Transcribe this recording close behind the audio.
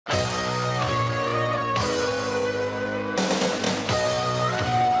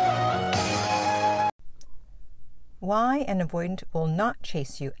Why an avoidant will not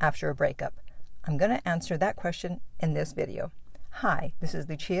chase you after a breakup. I'm going to answer that question in this video. Hi, this is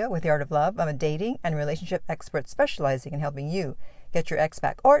Lucia with The Art of Love. I'm a dating and relationship expert specializing in helping you get your ex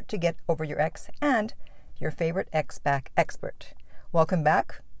back or to get over your ex and your favorite ex back expert. Welcome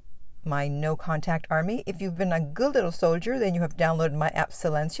back, my no contact army. If you've been a good little soldier, then you have downloaded my app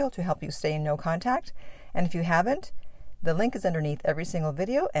Silencio to help you stay in no contact. And if you haven't, the link is underneath every single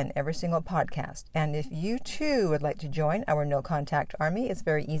video and every single podcast. And if you too would like to join our no contact army, it's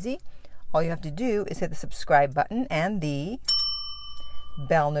very easy. All you have to do is hit the subscribe button and the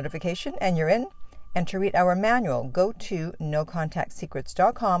bell notification and you're in. And to read our manual, go to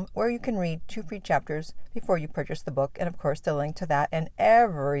nocontactsecrets.com where you can read 2 free chapters before you purchase the book. And of course, the link to that and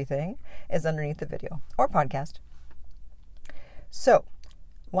everything is underneath the video or podcast. So,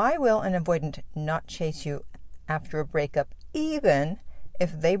 why will an avoidant not chase you after a breakup, even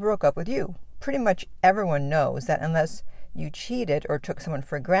if they broke up with you? Pretty much everyone knows that unless you cheated or took someone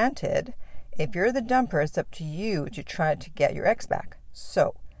for granted, if you're the dumper, it's up to you to try to get your ex back.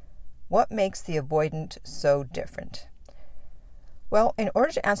 So, what makes the avoidant so different? Well, in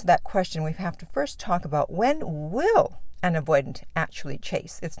order to answer that question, we have to first talk about when will an avoidant actually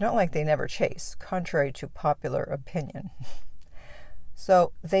chase. It's not like they never chase, contrary to popular opinion.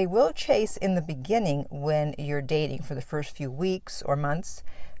 So they will chase in the beginning when you're dating for the first few weeks or months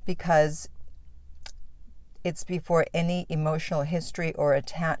because it's before any emotional history or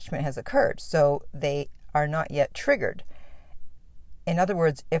attachment has occurred. So they are not yet triggered. In other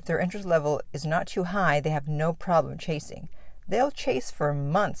words, if their interest level is not too high, they have no problem chasing. They'll chase for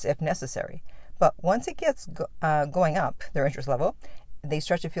months if necessary. But once it gets going up, their interest level, they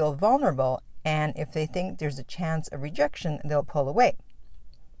start to feel vulnerable. And if they think there's a chance of rejection, they'll pull away.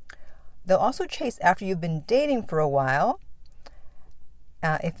 They'll also chase after you've been dating for a while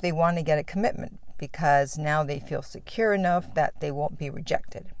if they want to get a commitment because now they feel secure enough that they won't be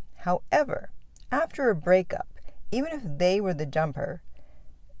rejected. However, after a breakup, even if they were the dumper,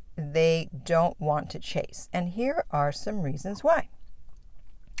 they don't want to chase. And here are some reasons why.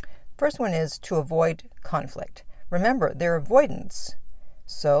 First one is to avoid conflict. Remember, they're avoidants.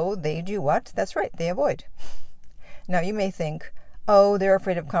 So they do what? That's right, they avoid. Now you may think, oh, they're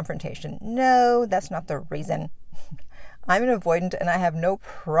afraid of confrontation. No, that's not the reason. I'm an avoidant and I have no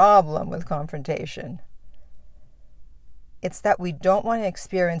problem with confrontation. It's that we don't want to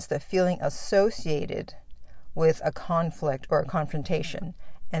experience the feeling associated with a conflict or a confrontation,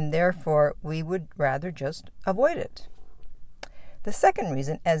 and therefore we would rather just avoid it. The second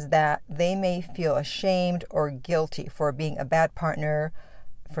reason is that they may feel ashamed or guilty for being a bad partner,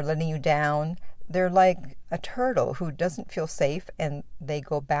 for letting you down. They're like a turtle who doesn't feel safe and they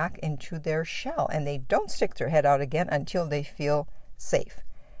go back into their shell and they don't stick their head out again until they feel safe.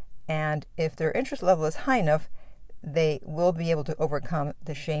 And if their interest level is high enough, they will be able to overcome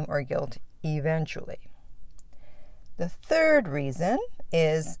the shame or guilt eventually. The third reason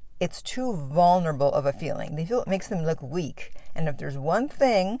is it's too vulnerable of a feeling. They feel it makes them look weak. And if there's one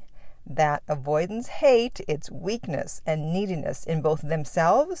thing that avoidants hate, it's weakness and neediness in both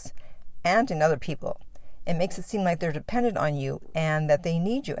themselves and in other people. It makes it seem like they're dependent on you and that they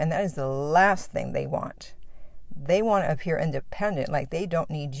need you, and that is the last thing they want. They want to appear independent, like they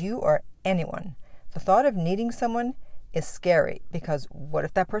don't need you or anyone. The thought of needing someone is scary because what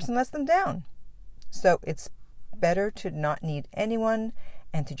if that person lets them down? So it's better to not need anyone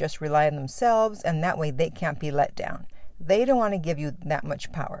and to just rely on themselves, and that way they can't be let down. They don't want to give you that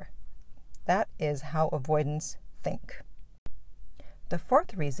much power. That is how avoidants think. The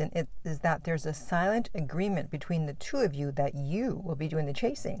fourth reason is that there's a silent agreement between the two of you that you will be doing the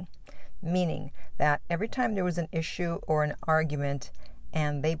chasing, meaning that every time there was an issue or an argument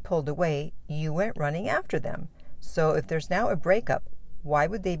and they pulled away, you went running after them. So if there's now a breakup, why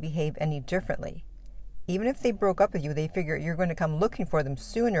would they behave any differently? Even if they broke up with you, they figure you're going to come looking for them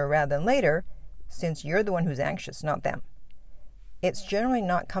sooner rather than later, since you're the one who's anxious, not them. It's generally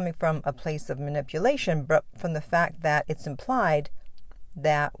not coming from a place of manipulation, but from the fact that it's implied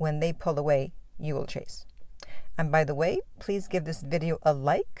that when they pull away, you will chase. And by the way, please give this video a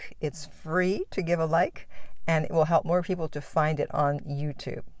like. It's free to give a like, and it will help more people to find it on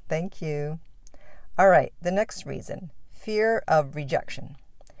YouTube. Thank you. All right, the next reason, fear of rejection.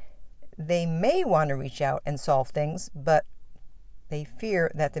 They may want to reach out and solve things, but they fear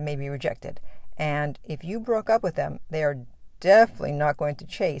that they may be rejected. And if you broke up with them, they are definitely not going to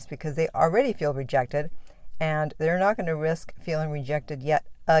chase because they already feel rejected, and they're not going to risk feeling rejected yet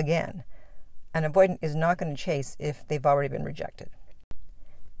again. An avoidant is not going to chase if they've already been rejected.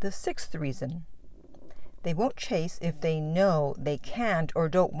 The sixth reason, They won't chase if they know they can't or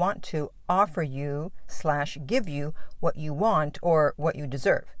don't want to offer you / give you what you want or what you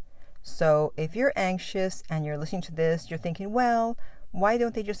deserve. So if you're anxious and you're listening to this, you're thinking, well, why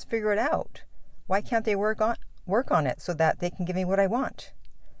don't they just figure it out? Why can't they work on it so that they can give me what I want?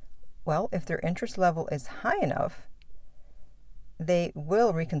 Well, if their interest level is high enough, they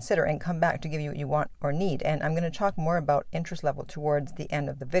will reconsider and come back to give you what you want or need. And I'm going to talk more about interest level towards the end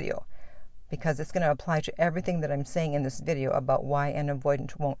of the video, because it's going to apply to everything that I'm saying in this video about why an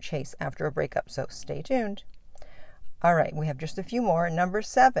avoidant won't chase after a breakup. So stay tuned. All right, we have just a few more. Number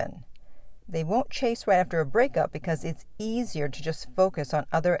 7, they won't chase right after a breakup because it's easier to just focus on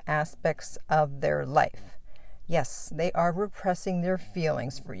other aspects of their life. Yes, they are repressing their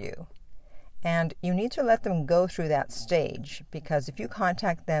feelings for you. And you need to let them go through that stage, because if you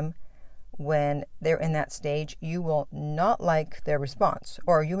contact them when they're in that stage, you will not like their response,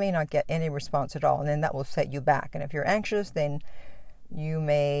 or you may not get any response at all, and then that will set you back. And if you're anxious, then you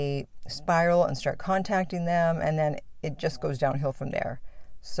may spiral and start contacting them, and then it just goes downhill from there.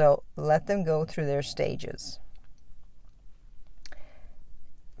 So let them go through their stages.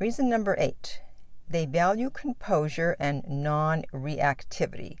 Reason number 8, they value composure and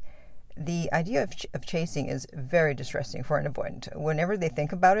non-reactivity. The idea of chasing is very distressing for an avoidant. Whenever they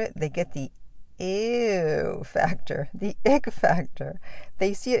think about it, they get the ew factor, the ick factor.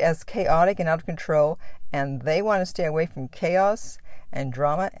 They see it as chaotic and out of control, and they want to stay away from chaos and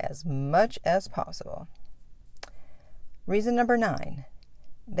drama as much as possible. Reason number 9,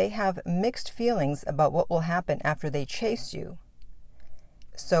 they have mixed feelings about what will happen after they chase you.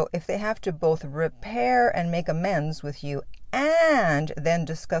 So if they have to both repair and make amends with you and then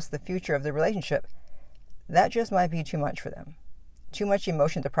discuss the future of the relationship, that just might be too much for them. Too much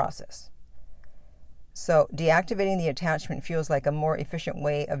emotion to process. So deactivating the attachment feels like a more efficient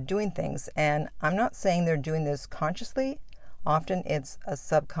way of doing things. And I'm not saying they're doing this consciously. Often it's a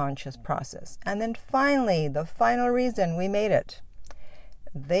subconscious process. And then finally, the final reason, we made it.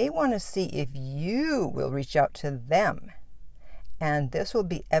 They want to see if you will reach out to them. And this will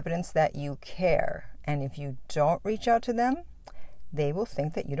be evidence that you care. And if you don't reach out to them, they will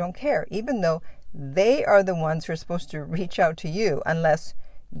think that you don't care, even though they are the ones who are supposed to reach out to you, unless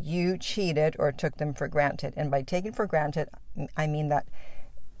you cheated or took them for granted. And by taking for granted, I mean that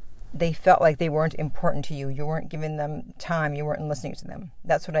they felt like they weren't important to you. You weren't giving them time. You weren't listening to them.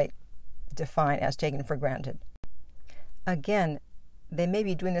 That's what I define as taken for granted. Again, they may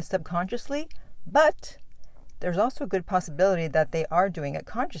be doing this subconsciously, but there's also a good possibility that they are doing it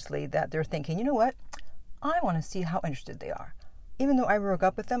consciously, that they're thinking, you know what? I want to see how interested they are. Even though I broke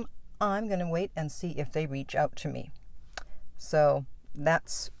up with them, I'm going to wait and see if they reach out to me. So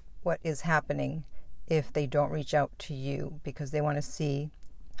that's what is happening if they don't reach out to you, because they want to see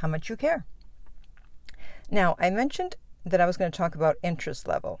how much you care. Now, I mentioned that I was going to talk about interest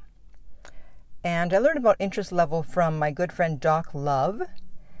level. And I learned about interest level from my good friend Doc Love.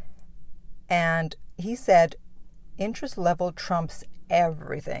 And he said, interest level trumps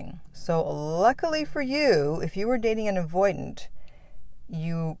everything. So luckily for you, if you were dating an avoidant,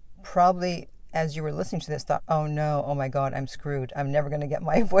 you probably, as you were listening to this, thought, oh no, oh my God, I'm screwed. I'm never going to get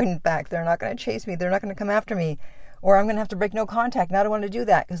my avoidant back. They're not going to chase me. They're not going to come after me. Or I'm going to have to break no contact. Now I don't want to do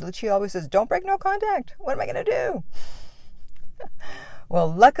that, because Lucia always says, don't break no contact. What am I going to do?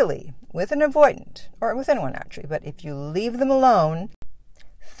 Well, luckily, with an avoidant, or with anyone actually, but if you leave them alone,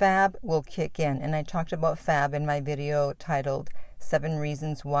 FAB will kick in. And I talked about FAB in my video titled 7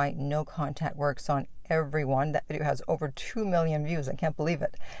 Reasons Why No Contact Works on Everyone. That video has over 2 million views. I can't believe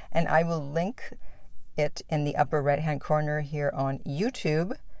it. And I will link it in the upper right-hand corner here on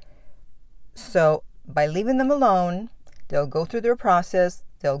YouTube. So by leaving them alone, they'll go through their process,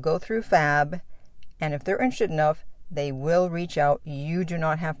 they'll go through FAB, and if they're interested enough, they will reach out. You do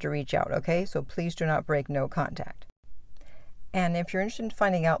not have to reach out, okay? So please do not break no contact. And if you're interested in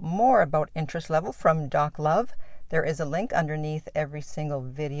finding out more about interest level from Doc Love, there is a link underneath every single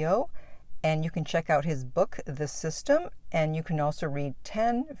video, and you can check out his book, The System, and you can also read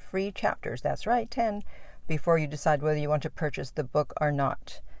 10 free chapters. That's right, 10, before you decide whether you want to purchase the book or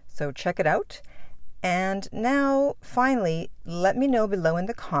not. So check it out. And now, finally, let me know below in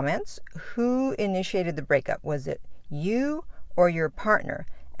the comments who initiated the breakup. Was it you or your partner?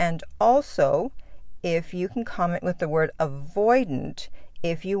 And also, if you can comment with the word avoidant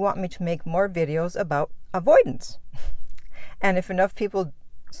if you want me to make more videos about avoidance. And if enough people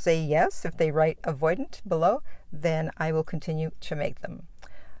say yes, if they write avoidant below, then I will continue to make them.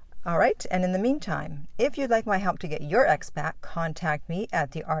 All right, and in the meantime, if you'd like my help to get your ex back, contact me at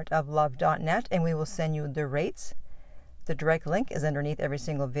theartoflove.net and we will send you the rates. The direct link is underneath every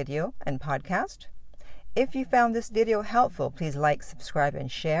single video and podcast. If you found this video helpful, please like, subscribe,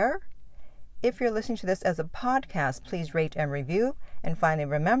 and share. If you're listening to this as a podcast, please rate and review. And finally,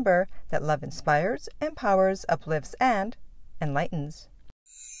 remember that love inspires, empowers, uplifts, and enlightens.